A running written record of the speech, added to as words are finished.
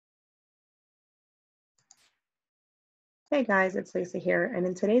Hey guys, it's Lisa here, and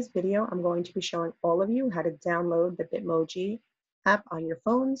in today's video, I'm going to be showing all of you how to download the Bitmoji app on your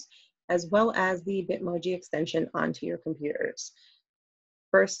phones, as well as the Bitmoji extension onto your computers.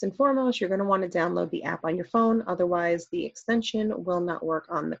 First and foremost, you're going to want to download the app on your phone, otherwise the extension will not work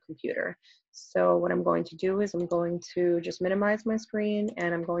on the computer. So what I'm going to do is I'm going to just minimize my screen,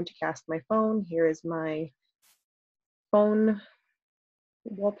 and I'm going to cast my phone. Here is my phone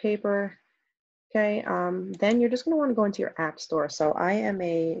wallpaper. Okay, then you're just going to want to go into your app store. So I am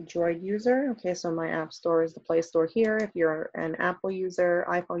a Droid user. Okay, so my app store is the Play Store here. If you're an Apple user,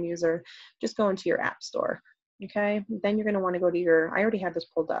 iPhone user, just go into your app store. Okay, then you're going to want to go to your, I already have this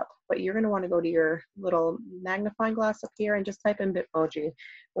pulled up, but you're going to want to go to your little magnifying glass up here and just type in Bitmoji.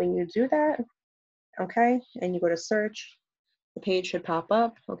 When you do that, okay, and you go to search, the page should pop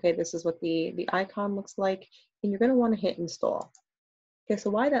up. Okay, this is what the icon looks like, and you're going to want to hit install. Okay,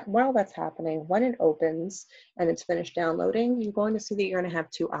 so while that's happening, when it opens and it's finished downloading, you're going to see that you're going to have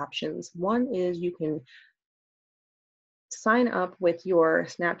two options. One is you can sign up with your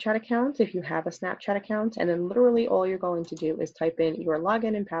Snapchat account if you have a Snapchat account, and then literally all you're going to do is type in your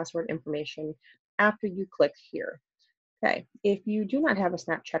login and password information after you click here. Okay, if you do not have a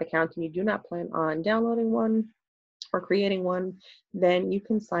Snapchat account and you do not plan on downloading one or creating one, then you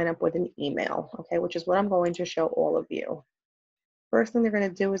can sign up with an email, okay, which is what I'm going to show all of you. First thing they're going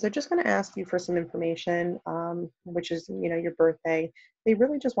to do is they're just going to ask you for some information, which is, your birthday. They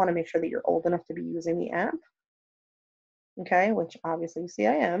really just want to make sure that you're old enough to be using the app, okay, which obviously you see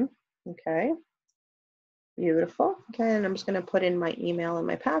I am, okay, beautiful. Okay, and I'm just going to put in my email and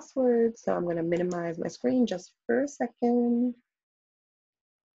my password, so I'm going to minimize my screen just for a second.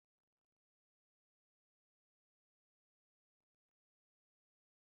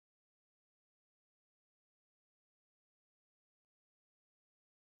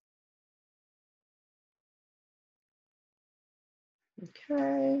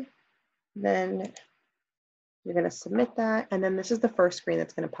 Okay, then you're going to submit that, and then this is the first screen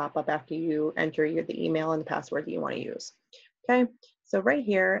that's going to pop up after you enter the email and the password that you want to use. Okay, so right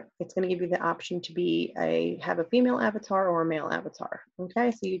here, it's going to give you the option to have a female avatar or a male avatar.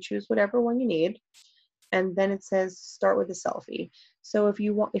 Okay, so you choose whatever one you need, and then it says start with a selfie. So if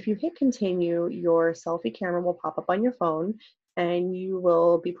you hit continue, your selfie camera will pop up on your phone, and you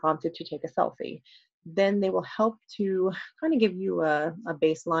will be prompted to take a selfie. Then they will help to kind of give you a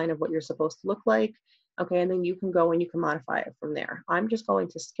baseline of what you're supposed to look like. Okay, and then you can go and you can modify it from there. I'm just going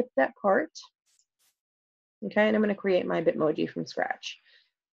to skip that part. Okay, and I'm going to create my Bitmoji from scratch.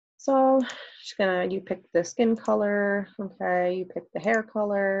 So you pick the skin color, okay, you pick the hair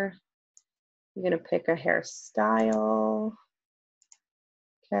color, you're gonna pick a hairstyle,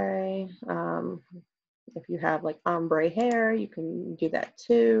 okay. If you have like ombre hair, you can do that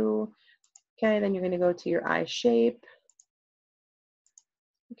too. Okay, then you're gonna go to your eye shape.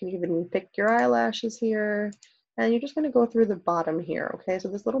 You can even pick your eyelashes here, and you're just gonna go through the bottom here, okay? So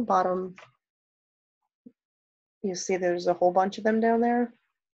this little bottom, you see there's a whole bunch of them down there.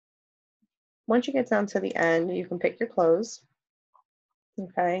 Once you get down to the end, you can pick your clothes.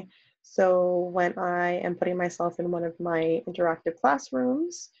 Okay, so when I am putting myself in one of my interactive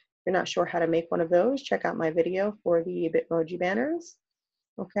classrooms, if you're not sure how to make one of those, check out my video for the Bitmoji banners.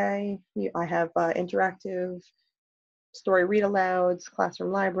 Okay, I have interactive story read alouds,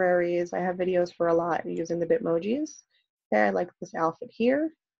 classroom libraries. I have videos for a lot using the Bitmojis. Okay, I like this outfit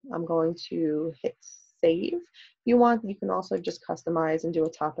here. I'm going to hit save. If you want, you can also just customize and do a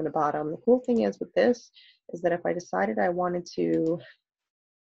top and a bottom. The cool thing is with this is that if I decided I wanted to,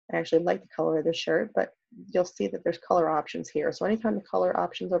 I actually like the color of this shirt, but you'll see that there's color options here. So anytime the color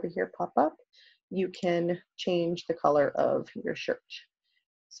options over here pop up, you can change the color of your shirt.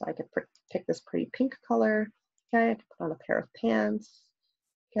 So I could pick this pretty pink color. Okay, I can put on a pair of pants.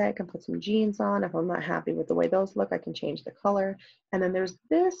 Okay, I can put some jeans on. If I'm not happy with the way those look, I can change the color. And then there's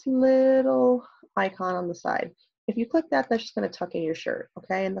this little icon on the side. If you click that, that's just going to tuck in your shirt.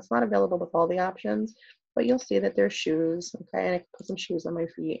 Okay, and that's not available with all the options, but you'll see that there's shoes. Okay, and I can put some shoes on my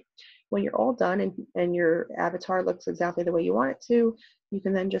feet. When you're all done and your avatar looks exactly the way you want it to, you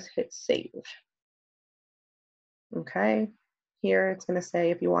can then just hit save. Okay, here it's going to say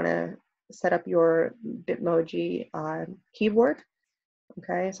if you want to set up your Bitmoji keyboard.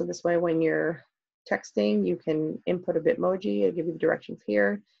 Okay, so this way when you're texting, you can input a Bitmoji. It'll give you the directions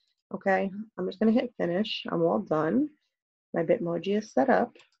here. Okay, I'm just going to hit finish. I'm all done. My Bitmoji is set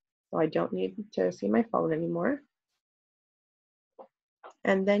up, so I don't need to see my phone anymore.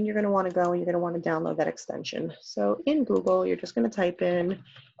 And then you're going to want to go and you're going to want to download that extension. So in Google, you're just going to type in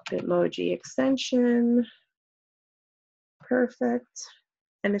Bitmoji extension. Perfect.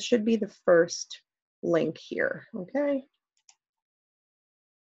 And it should be the first link here, okay?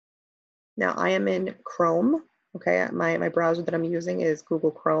 Now I am in Chrome. Okay, my browser that I'm using is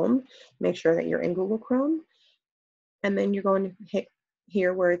Google Chrome. Make sure that you're in Google Chrome. And then you're going to hit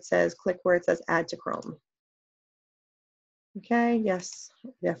here where it says, click where it says add to Chrome. Okay, yes,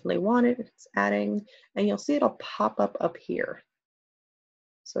 definitely want it. It's adding, and you'll see it'll pop up here.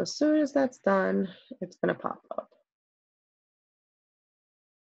 So as soon as that's done, it's going to pop up.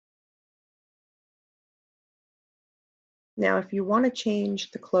 Now, if you want to change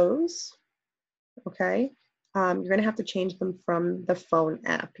the clothes, okay, you're going to have to change them from the phone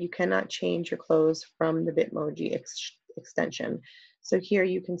app. You cannot change your clothes from the Bitmoji extension. So here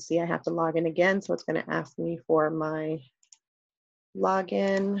you can see I have to log in again. So it's going to ask me for my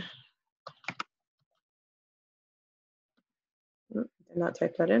login. Did not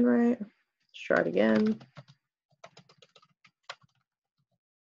type that in right. Let's try it again.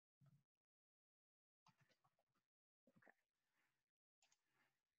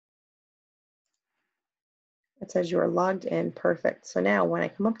 It says you are logged in. Perfect. So now when I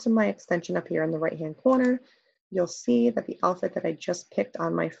come up to my extension up here in the right-hand corner, you'll see that the outfit that I just picked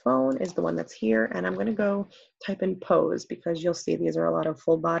on my phone is the one that's here. And I'm going to go type in pose because you'll see these are a lot of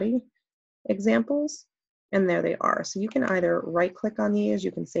full body examples. And there they are. So you can either right click on these,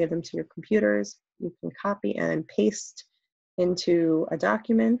 you can save them to your computers, you can copy and paste into a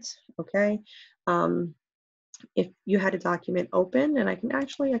document. Okay. If you had a document open, and I can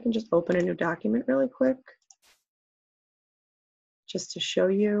just open a new document really quick just to show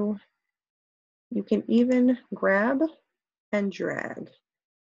you. You can even grab and drag.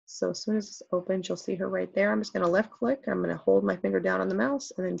 So as soon as it's open, you'll see her right there. I'm just going to left click. I'm going to hold my finger down on the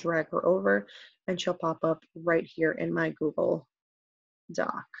mouse and then drag her over, and she'll pop up right here in my Google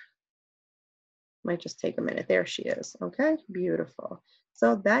Doc. Might just take a minute. There she is. Okay, beautiful.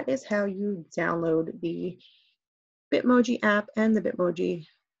 So that is how you download the Bitmoji app and the Bitmoji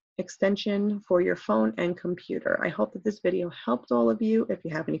extension for your phone and computer. I hope that this video helped all of you. If you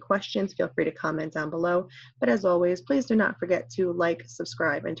have any questions, feel free to comment down below. But as always, please do not forget to like,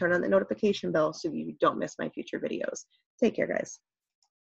 subscribe, and turn on the notification bell so you don't miss my future videos. Take care, guys.